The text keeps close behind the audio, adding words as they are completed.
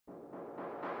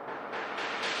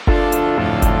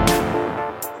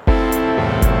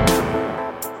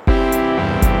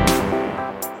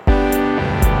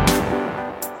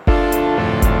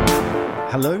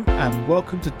Hello and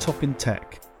welcome to Top in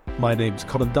Tech. My name's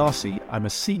Colin Darcy. I'm a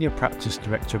Senior Practice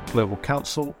Director of Global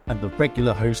Counsel and the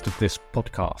regular host of this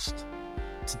podcast.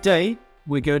 Today,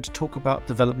 we're going to talk about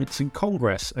developments in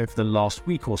Congress over the last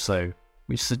week or so,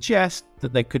 which suggest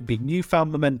that there could be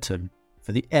newfound momentum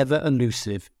for the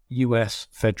ever-elusive US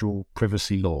federal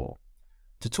privacy law.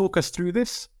 To talk us through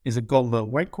this is Agolma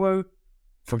Nwankwo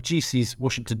from GC's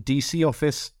Washington, D.C.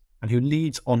 office and who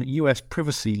leads on US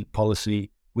privacy policy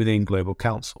within Global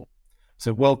Counsel.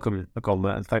 So welcome,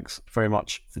 Agolma, and thanks very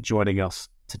much for joining us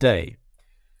today.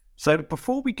 So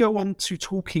before we go on to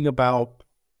talking about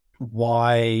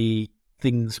why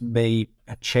things may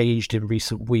have changed in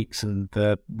recent weeks and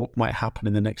what might happen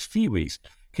in the next few weeks,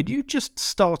 could you just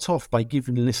start off by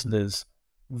giving listeners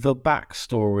the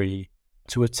backstory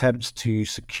to attempts to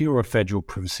secure a federal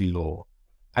privacy law,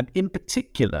 and in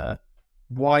particular,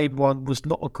 why one was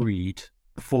not agreed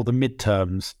before the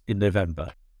midterms in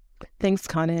November? Thanks,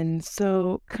 Conan.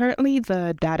 So currently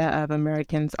the data of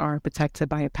Americans are protected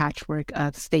by a patchwork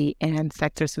of state and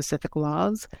sector-specific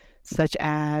laws, such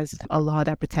as a law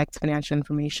that protects financial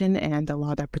information and a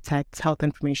law that protects health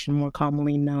information, more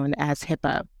commonly known as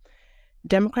HIPAA.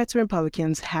 Democrats and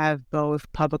Republicans have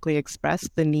both publicly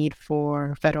expressed the need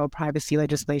for federal privacy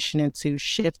legislation and to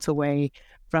shift away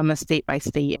from a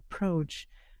state-by-state approach.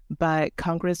 But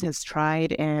Congress has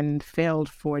tried and failed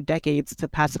for decades to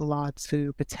pass a law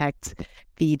to protect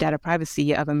the data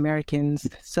privacy of Americans.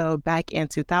 So back in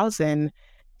 2000,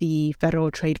 the Federal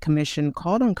Trade Commission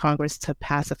called on Congress to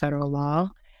pass a federal law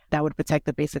that would protect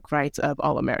the basic rights of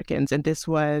all Americans. And this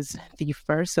was the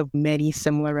first of many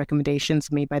similar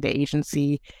recommendations made by the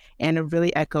agency, and it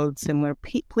really echoed similar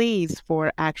pleas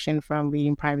for action from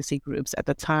leading privacy groups at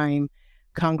the time.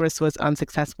 Congress was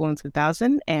unsuccessful in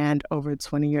 2000, and over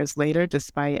 20 years later,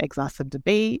 despite exhaustive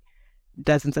debate,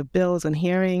 dozens of bills and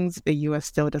hearings, the U.S.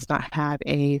 still does not have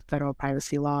a federal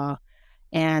privacy law.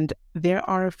 And there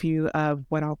are a few of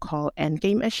what I'll call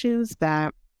endgame issues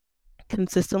that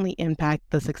consistently impact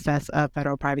the success of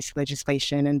federal privacy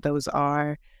legislation, and those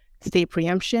are state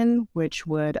preemption, which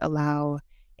would allow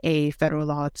a federal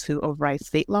law to override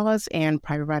state laws, and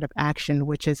private right of action,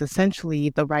 which is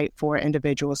essentially the right for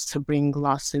individuals to bring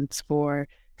lawsuits for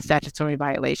statutory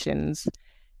violations.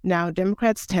 Now,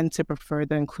 Democrats tend to prefer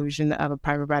the inclusion of a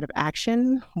private right of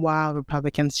action, while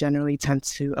Republicans generally tend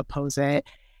to oppose it.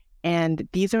 And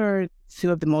these are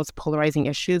two of the most polarizing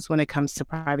issues when it comes to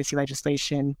privacy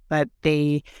legislation, but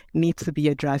they need to be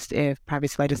addressed if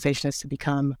privacy legislation is to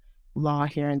become law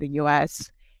here in the U.S.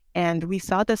 And we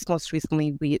saw this most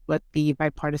recently with the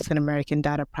Bipartisan American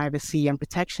Data Privacy and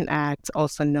Protection Act,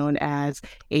 also known as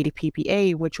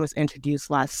ADPPA, which was introduced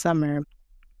last summer.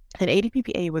 And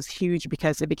ADPPA was huge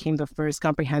because it became the first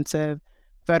comprehensive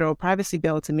federal privacy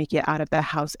bill to make it out of the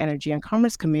House Energy and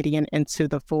Commerce Committee and into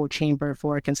the full chamber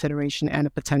for consideration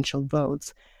and potential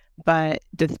votes. But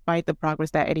despite the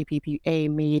progress that ADPPA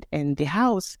made in the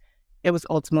House, it was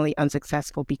ultimately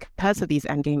unsuccessful because of these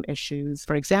endgame issues.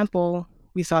 For example,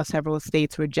 we saw several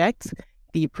states reject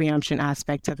the preemption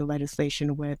aspect of the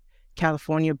legislation, with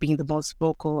California being the most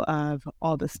vocal of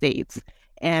all the states.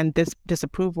 And this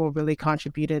disapproval really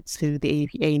contributed to the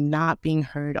APA not being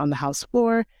heard on the House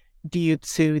floor due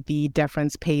to the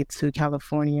deference paid to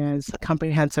California's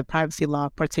comprehensive privacy law,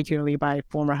 particularly by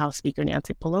former House Speaker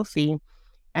Nancy Pelosi.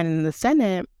 And in the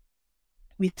Senate,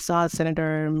 we saw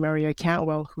Senator Maria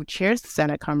Cantwell, who chairs the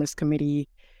Senate Commerce Committee,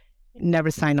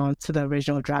 never signed on to the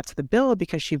original draft of the bill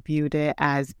because she viewed it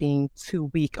as being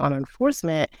too weak on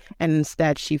enforcement, and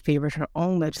instead she favored her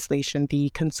own legislation, the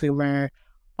Consumer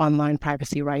Online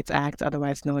Privacy Rights Act,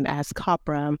 otherwise known as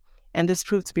COPPRA. And this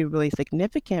proved to be really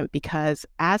significant because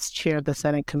as chair of the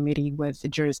Senate committee with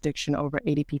jurisdiction over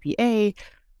ADPPA,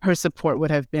 her support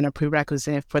would have been a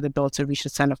prerequisite for the bill to reach the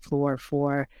Senate floor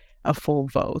for a full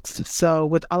vote. So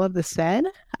with all of this said,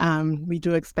 we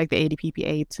do expect the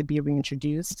ADPPA to be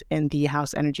reintroduced in the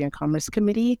House Energy and Commerce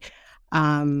Committee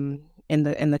in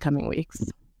the coming weeks.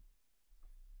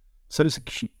 So it's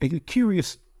a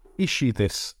curious issue,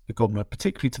 this, Agolma,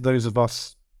 particularly to those of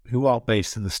us who are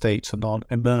based in the States and aren't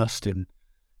immersed in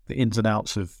the ins and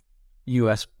outs of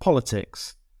US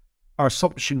politics. Our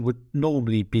assumption would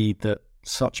normally be that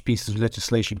such pieces of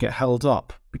legislation get held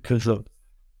up because of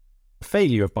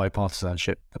failure of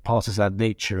bipartisanship, the partisan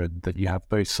nature, and that you have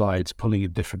both sides pulling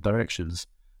in different directions.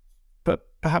 But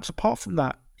perhaps apart from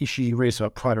that issue you raised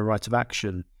about private right of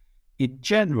action, in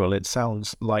general, it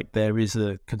sounds like there is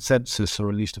a consensus, or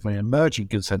at least a very emerging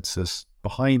consensus,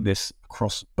 behind this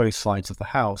across both sides of the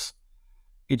House.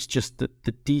 It's just that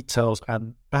the details,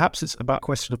 and perhaps it's about a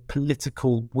question of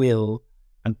political will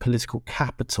and political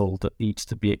capital that needs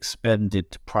to be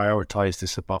expended to prioritize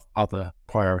this above other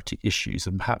priority issues,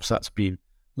 and perhaps that's been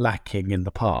lacking in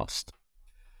the past.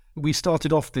 We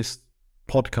started off this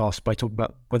podcast by talking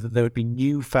about whether there would be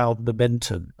newfound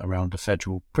momentum around a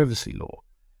federal privacy law.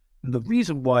 And the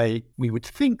reason why we would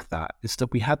think that is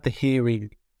that we had the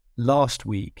hearing last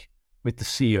week with the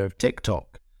CEO of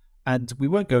TikTok, and we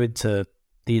won't go into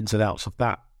the ins and outs of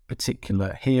that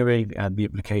particular hearing and the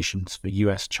implications for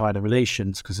US-China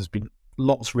relations, because there's been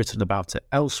lots written about it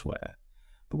elsewhere.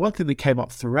 But one thing that came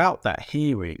up throughout that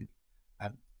hearing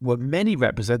were many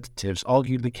representatives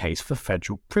arguing the case for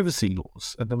federal privacy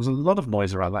laws, and there was a lot of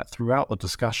noise around that throughout the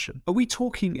discussion. Are we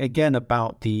talking again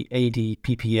about the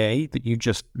ADPPA that you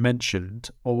just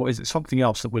mentioned, or is it something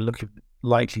else that we're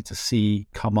likely to see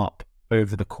come up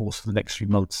over the course of the next few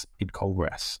months in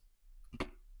Congress?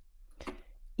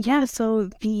 Yeah, so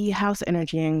the House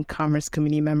Energy and Commerce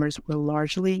Committee members were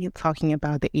largely talking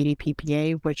about the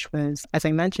ADPPA, which was, as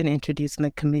I mentioned, introduced in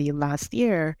the committee last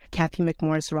year. Cathy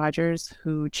McMorris Rodgers,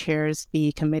 who chairs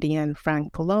the committee, and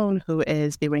Frank Pallone, who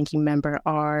is the ranking member,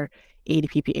 are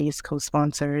ADPPA's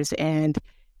co-sponsors. And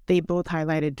they both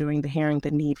highlighted during the hearing the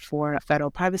need for a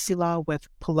federal privacy law, with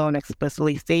Pallone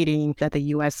explicitly stating that the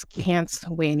U.S. can't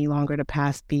wait any longer to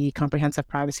pass the comprehensive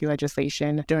privacy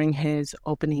legislation during his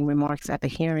opening remarks at the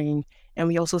hearing. And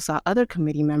we also saw other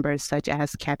committee members, such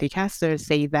as Kathy Castor,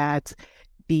 say that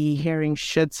the hearing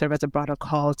should serve as a broader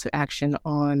call to action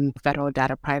on federal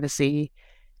data privacy.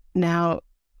 Now,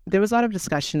 there was a lot of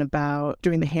discussion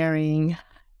during the hearing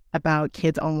about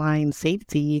kids' online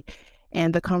safety.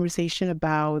 And the conversation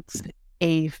about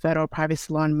a federal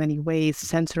privacy law in many ways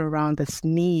centered around this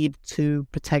need to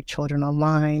protect children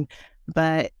online.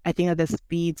 But I think that this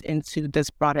feeds into this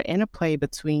broader interplay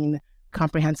between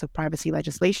comprehensive privacy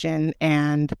legislation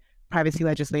and privacy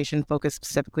legislation focused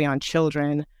specifically on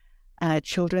children.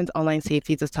 Children's online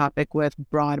safety is a topic with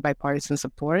broad bipartisan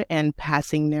support, and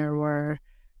passing narrower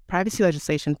privacy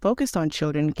legislation focused on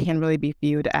children can really be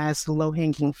viewed as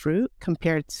low-hanging fruit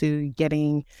compared to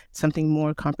getting something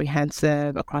more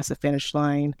comprehensive across the finish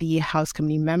line. The House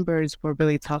committee members were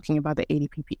really talking about the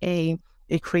ADPPA.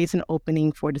 It creates an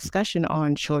opening for discussion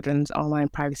on children's online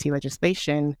privacy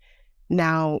legislation.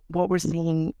 Now, what we're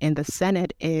seeing in the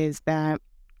Senate is that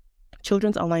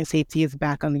children's online safety is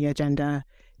back on the agenda.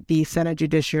 The Senate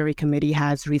Judiciary Committee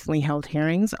has recently held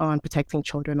hearings on protecting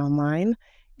children online.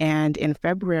 And in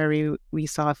February, we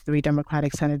saw 3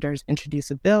 Democratic senators introduce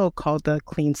a bill called the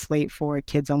Clean Slate for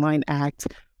Kids Online Act,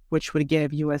 which would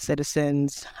give U.S.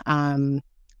 citizens a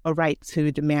right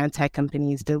to demand tech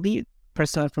companies delete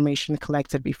personal information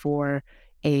collected before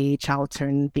a child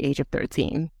turned the age of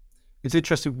 13. It's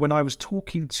interesting, when I was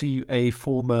talking to a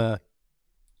former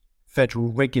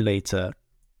federal regulator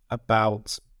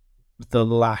about the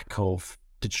lack of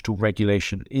digital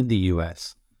regulation in the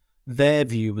US, their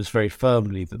view was very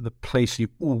firmly that the place you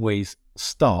always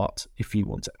start if you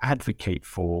want to advocate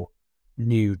for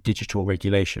new digital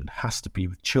regulation has to be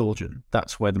with children.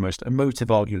 That's where the most emotive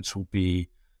arguments will be,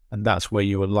 and that's where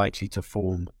you are likely to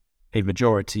form a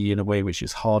majority in a way which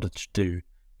is harder to do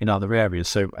in other areas.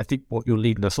 So I think what you're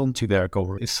leading us onto there,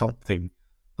 Agora, is something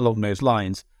along those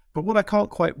lines. But what I can't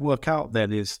quite work out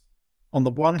then is, on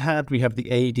the one hand, we have the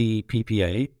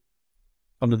ADPPA,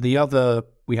 and on the other,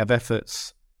 we have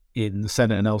efforts in the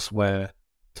Senate and elsewhere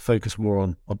to focus more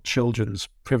on children's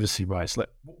privacy rights. Like,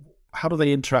 how do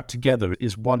they interact together?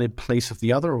 Is one in place of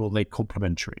the other, or are they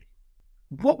complementary?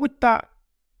 What would that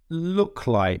look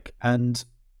like, and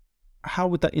how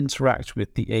would that interact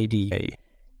with the ADA?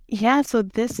 Yeah, so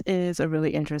this is a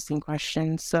really interesting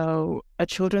question. So a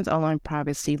children's online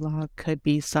privacy law could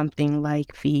be something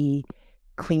like the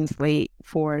Clean Slate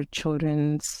for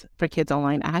Kids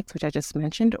Online Act, which I just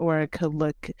mentioned, or it could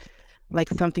look like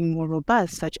something more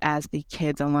robust, such as the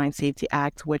Kids Online Safety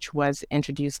Act, which was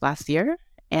introduced last year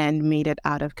and made it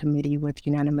out of committee with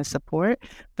unanimous support,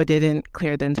 but didn't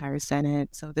clear the entire Senate.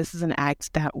 So this is an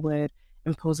act that would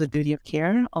impose a duty of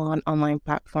care on online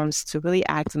platforms to really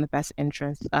act in the best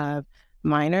interest of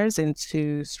minors and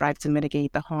to strive to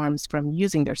mitigate the harms from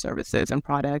using their services and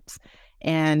products.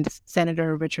 And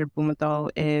Senator Richard Blumenthal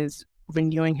is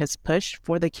renewing his push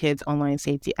for the Kids Online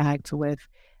Safety Act with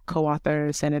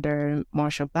co-author Senator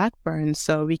Marsha Blackburn,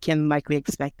 so we can likely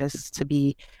expect this to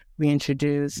be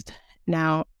reintroduced.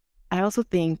 Now, I also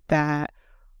think that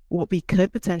what we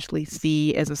could potentially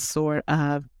see is a sort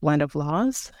of blend of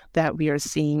laws that we are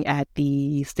seeing at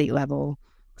the state level.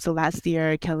 So last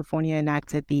year, California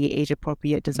enacted the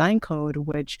Age-Appropriate Design Code,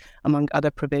 which, among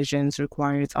other provisions,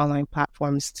 requires online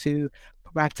platforms to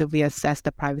proactively assess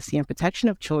the privacy and protection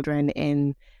of children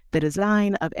in the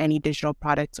design of any digital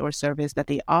products or service that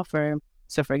they offer.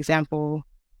 So, for example,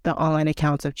 the online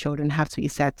accounts of children have to be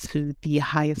set to the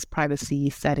highest privacy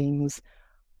settings.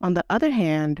 On the other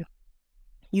hand,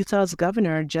 Utah's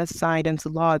governor just signed into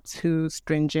law 2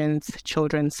 stringent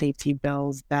children's safety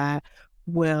bills that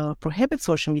will prohibit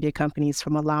social media companies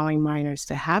from allowing minors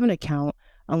to have an account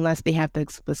unless they have the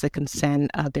explicit consent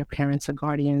of their parents or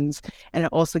guardians. And it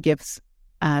also gives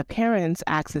parents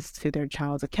access to their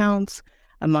child's accounts,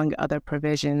 among other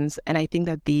provisions. And I think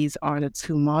that these are the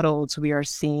 2 models we are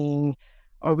seeing,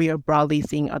 or we are broadly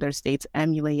seeing other states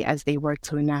emulate as they work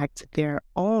to enact their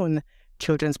own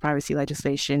children's privacy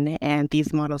legislation. And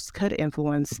these models could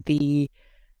influence the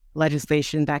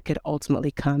legislation that could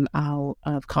ultimately come out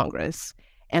of Congress.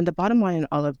 And the bottom line in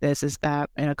all of this is that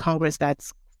in a Congress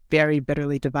that's very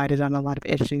bitterly divided on a lot of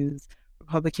issues,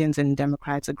 Republicans and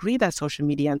Democrats agree that social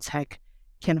media and tech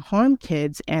can harm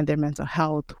kids and their mental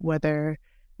health. Whether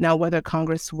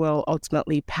Congress will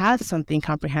ultimately pass something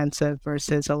comprehensive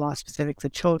versus a law specific to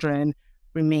children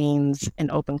remains an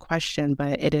open question,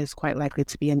 but it is quite likely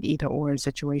to be an either-or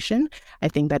situation. I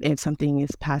think that if something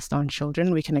is passed on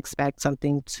children, we can expect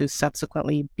something to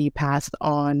subsequently be passed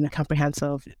on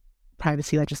comprehensive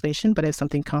privacy legislation. But if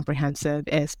something comprehensive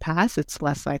is passed, it's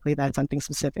less likely that something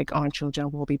specific on children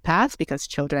will be passed, because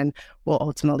children's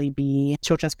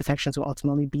protections will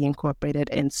ultimately be incorporated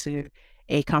into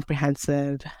a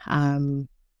comprehensive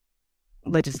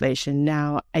legislation.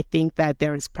 Now, I think that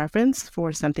there is preference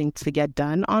for something to get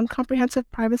done on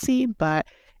comprehensive privacy, but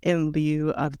in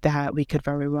lieu of that, we could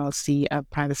very well see a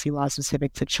privacy law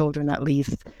specific to children, at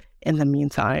least in the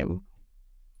meantime.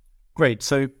 Great.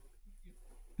 So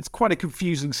it's quite a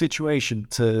confusing situation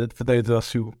for those of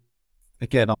us who,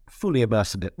 again, are fully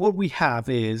immersed in it. What we have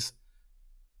is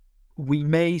we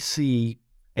may see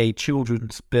a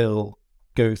children's bill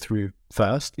go through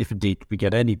first, if indeed we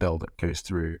get any bill that goes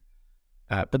through.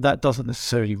 But that doesn't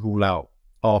necessarily rule out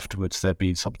afterwards there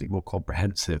being something more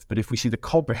comprehensive. But if we see the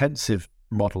comprehensive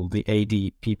model, the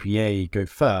ADPPA, go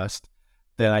first,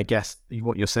 then I guess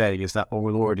what you're saying is that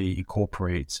will already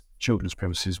incorporate children's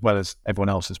privacy as well as everyone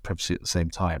else's privacy at the same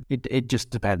time. It just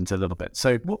depends a little bit.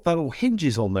 So what that all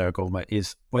hinges on there, Golma,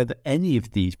 is whether any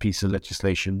of these pieces of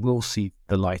legislation will see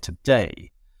the light of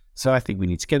day. So I think we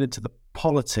need to get into the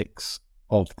politics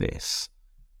of this.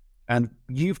 And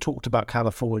you've talked about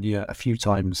California a few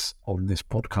times on this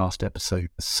podcast episode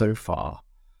so far.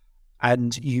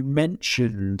 And you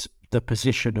mentioned the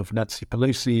position of Nancy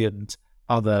Pelosi and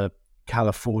other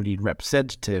Californian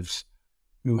representatives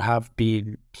who have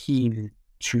been keen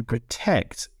to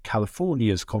protect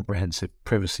California's comprehensive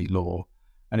privacy law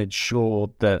and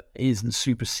ensure that it isn't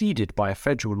superseded by a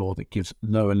federal law that gives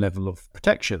lower level of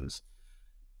protections.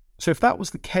 So if that was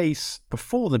the case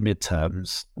before the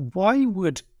midterms, why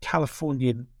would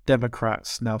Californian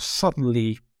Democrats now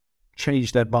suddenly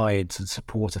change their minds and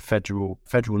support a federal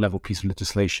level piece of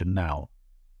legislation now?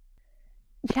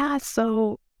 Yeah,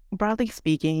 so broadly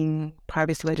speaking,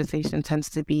 privacy legislation tends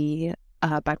to be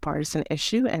a bipartisan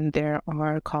issue, and there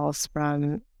are calls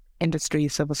from industry,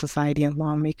 civil society, and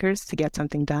lawmakers to get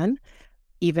something done.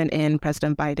 Even in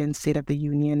President Biden's State of the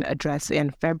Union address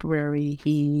in February,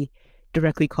 he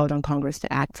directly called on Congress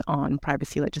to act on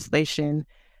privacy legislation.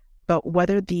 But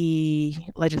whether the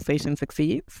legislation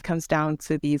succeeds comes down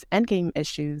to these endgame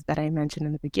issues that I mentioned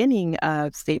in the beginning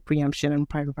of state preemption and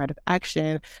private right of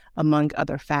action, among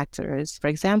other factors. For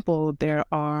example, there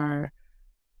are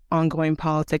ongoing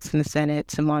politics in the Senate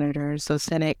to monitor. So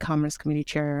Senate Commerce Committee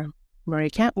Chair Maria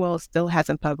Cantwell still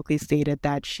hasn't publicly stated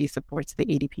that she supports the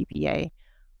ADPPA.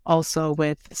 Also,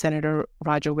 with Senator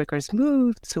Roger Wicker's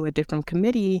move to a different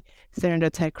committee, Senator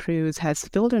Ted Cruz has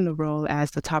filled in the role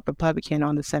as the top Republican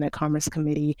on the Senate Commerce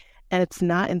Committee, and it's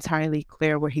not entirely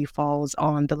clear where he falls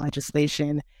on the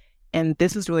legislation. And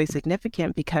this is really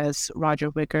significant because Roger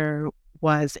Wicker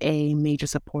was a major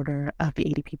supporter of the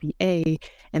ADPPA,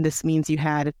 and this means you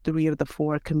had 3 of the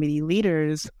 4 committee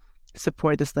leaders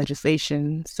support this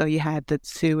legislation. So you had the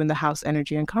 2 in the House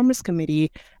Energy and Commerce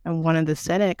Committee and 1 in the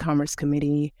Senate Commerce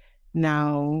Committee.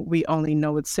 Now we only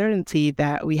know with certainty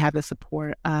that we have the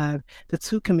support of the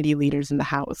 2 committee leaders in the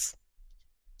House.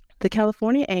 The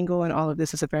California angle in all of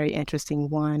this is a very interesting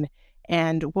one.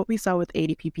 And what we saw with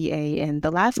ADPPA in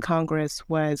the last Congress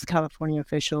was California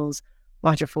officials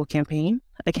launch a full campaign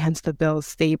against the bill's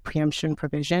state preemption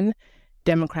provision.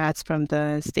 Democrats from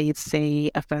the states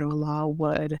say a federal law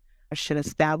should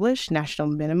establish national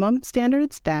minimum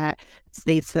standards that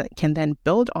states can then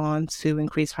build on to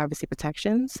increase privacy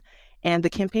protections. And the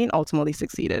campaign ultimately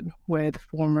succeeded, with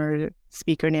former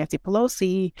Speaker Nancy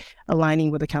Pelosi aligning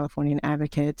with the Californian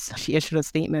advocates. She issued a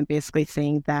statement basically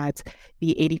saying that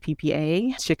the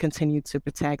ADPPA should continue to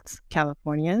protect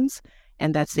Californians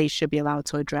and that states should be allowed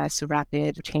to address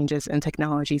rapid changes in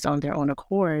technologies on their own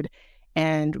accord.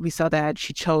 And we saw that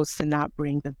she chose to not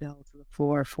bring the bill to the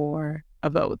floor for a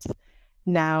vote.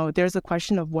 Now, there's a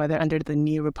question of whether under the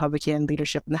new Republican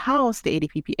leadership in the House, the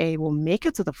ADPPA will make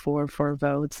it to the floor for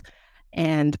votes.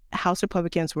 And House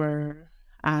Republicans were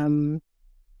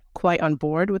quite on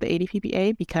board with the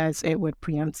ADPPA because it would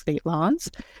preempt state laws,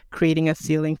 creating a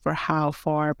ceiling for how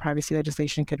far privacy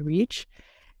legislation could reach.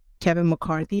 Kevin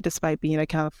McCarthy, despite being a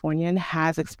Californian,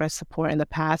 has expressed support in the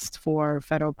past for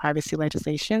federal privacy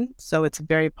legislation. So it's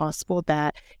very possible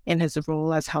that in his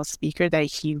role as House Speaker, that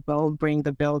he will bring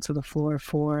the bill to the floor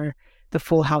for the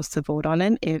full House to vote on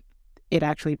it if it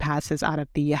actually passes out of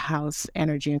the House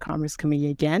Energy and Commerce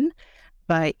Committee again.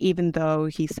 But even though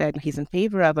he said he's in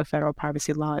favor of a federal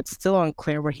privacy law, it's still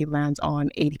unclear where he lands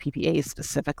on ADPPA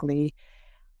specifically.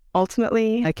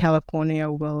 Ultimately,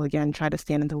 California will again try to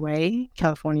stand in the way.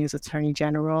 California's Attorney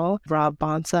General, Rob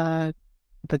Bonta,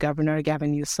 the Governor,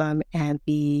 Gavin Newsom, and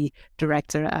the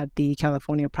Director of the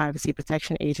California Privacy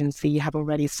Protection Agency have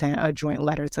already sent a joint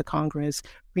letter to Congress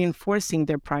reinforcing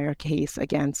their prior case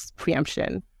against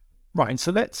preemption. Right.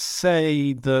 So let's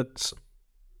say that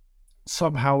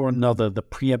somehow or another the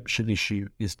preemption issue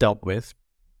is dealt with.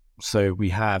 So we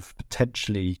have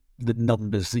potentially the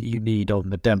numbers that you need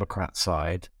on the Democrat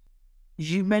side.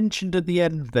 You mentioned at the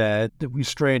end there that we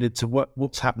strayed into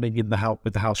what's happening in the House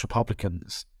with the House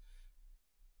Republicans.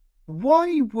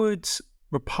 Why would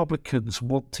Republicans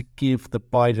want to give the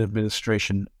Biden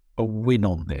administration a win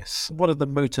on this? What are the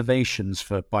motivations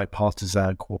for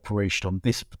bipartisan cooperation on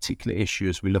this particular issue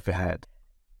as we look ahead?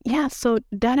 Yeah, so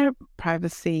data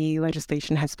privacy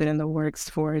legislation has been in the works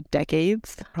for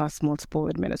decades across multiple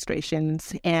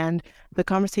administrations, and the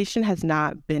conversation has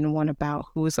not been one about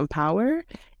who's in power.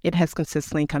 It has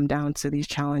consistently come down to these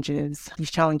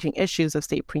challenging issues of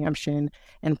state preemption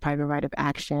and private right of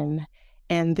action.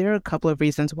 And there are a couple of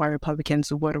reasons why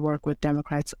Republicans would work with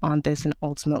Democrats on this and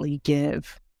ultimately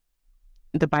give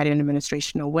the Biden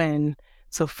administration a win.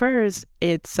 So first,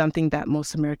 it's something that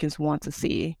most Americans want to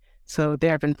see. So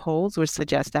there have been polls which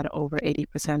suggest that over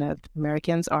 80% of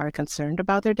Americans are concerned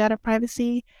about their data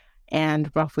privacy,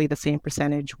 and roughly the same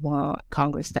percentage want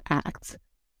Congress to act.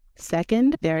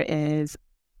 Second, there is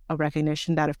a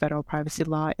recognition that a federal privacy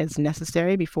law is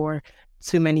necessary before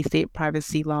too many state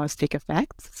privacy laws take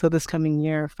effect. So this coming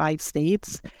year, 5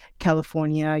 states,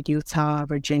 California, Utah,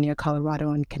 Virginia,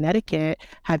 Colorado, and Connecticut,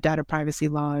 have data privacy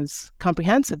laws,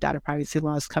 comprehensive data privacy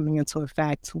laws coming into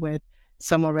effect, with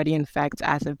some already in effect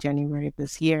as of January of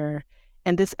this year.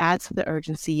 And this adds to the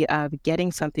urgency of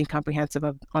getting something comprehensive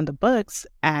on the books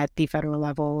at the federal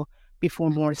level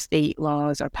before more state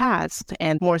laws are passed.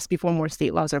 And before more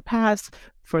state laws are passed,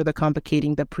 further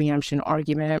complicating the preemption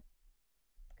argument.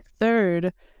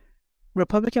 Third,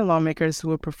 Republican lawmakers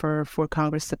would prefer for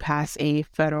Congress to pass a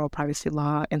federal privacy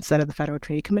law instead of the Federal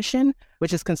Trade Commission,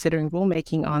 which is considering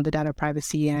rulemaking on the data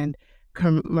privacy and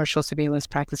commercial surveillance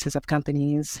practices of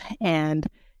companies. And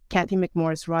Cathy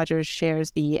McMorris Rodgers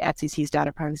shares the FCC's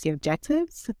data privacy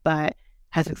objectives, but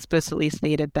has explicitly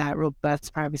stated that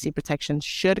robust privacy protections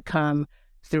should come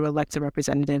through elected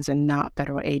representatives and not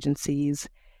federal agencies.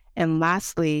 And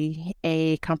lastly,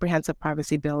 a comprehensive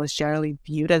privacy bill is generally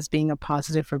viewed as being a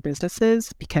positive for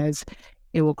businesses because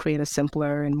it will create a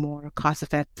simpler and more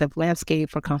cost-effective landscape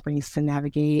for companies to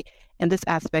navigate. And this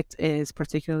aspect is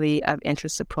particularly of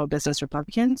interest to pro-business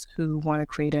Republicans who want to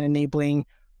create an enabling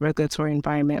regulatory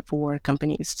environment for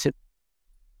companies to.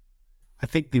 I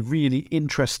think the really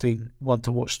interesting one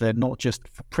to watch there, not just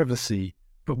for privacy,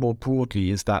 but more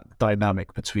broadly, is that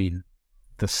dynamic between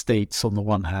the states on the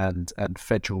one hand and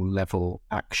federal level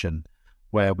action,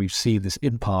 where we've seen this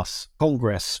impasse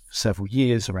Congress for several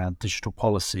years around digital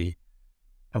policy.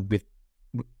 And with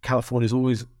California is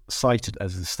always cited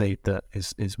as the state that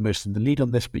is most in the lead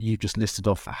on this, but you've just listed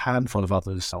off a handful of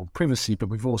others on privacy, but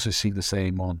we've also seen the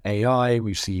same on AI,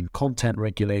 we've seen content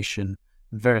regulation,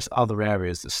 and various other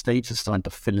areas. The states are starting to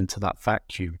fill into that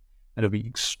vacuum. And it'll be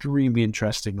extremely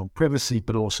interesting on privacy,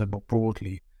 but also more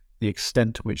broadly, the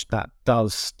extent to which that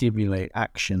does stimulate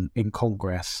action in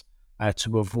Congress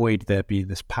to avoid there being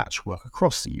this patchwork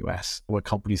across the US where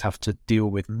companies have to deal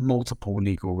with multiple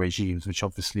legal regimes, which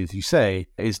obviously, as you say,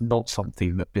 is not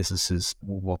something that businesses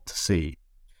will want to see.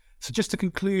 So just to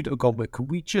conclude, Ugonma, can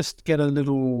we just get a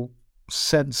little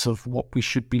sense of what we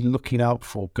should be looking out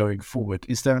for going forward?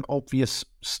 Is there an obvious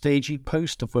staging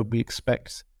post of when we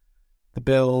expect the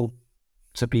bill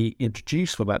to be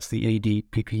introduced, whether that's the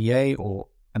ADPPA or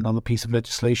another piece of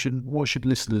legislation, what should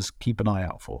listeners keep an eye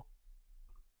out for?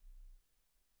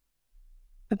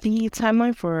 The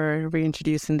timeline for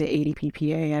reintroducing the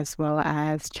ADPPA as well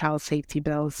as child safety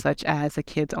bills such as the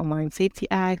Kids Online Safety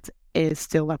Act is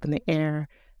still up in the air.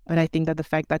 But I think that the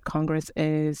fact that Congress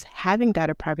is having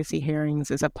data privacy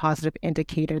hearings is a positive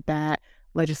indicator that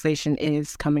legislation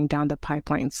is coming down the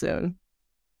pipeline soon.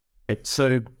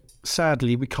 So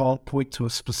sadly, we can't point to a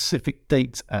specific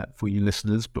date for you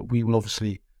listeners, but we will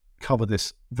obviously cover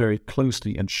this very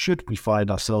closely. And should we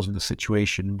find ourselves in a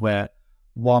situation where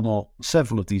one or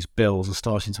several of these bills are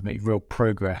starting to make real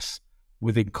progress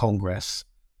within Congress,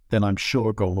 then I'm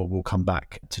sure Golwar will come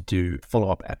back to do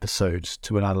follow-up episodes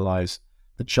to analyse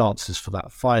the chances for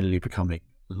that finally becoming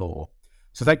law.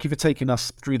 So thank you for taking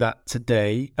us through that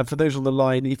today. And for those on the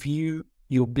line, if you,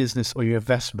 your business or your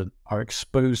investment are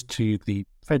exposed to the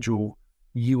federal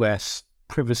US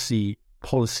privacy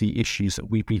policy issues that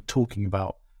we've been talking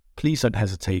about, please don't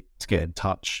hesitate to get in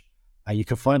touch. You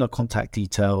can find our contact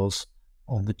details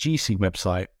on the GC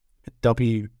website at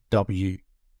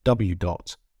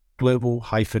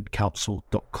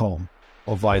www.global-counsel.com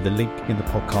or via the link in the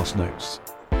podcast notes.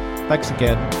 Thanks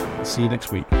again. See you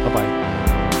next week. Bye-bye.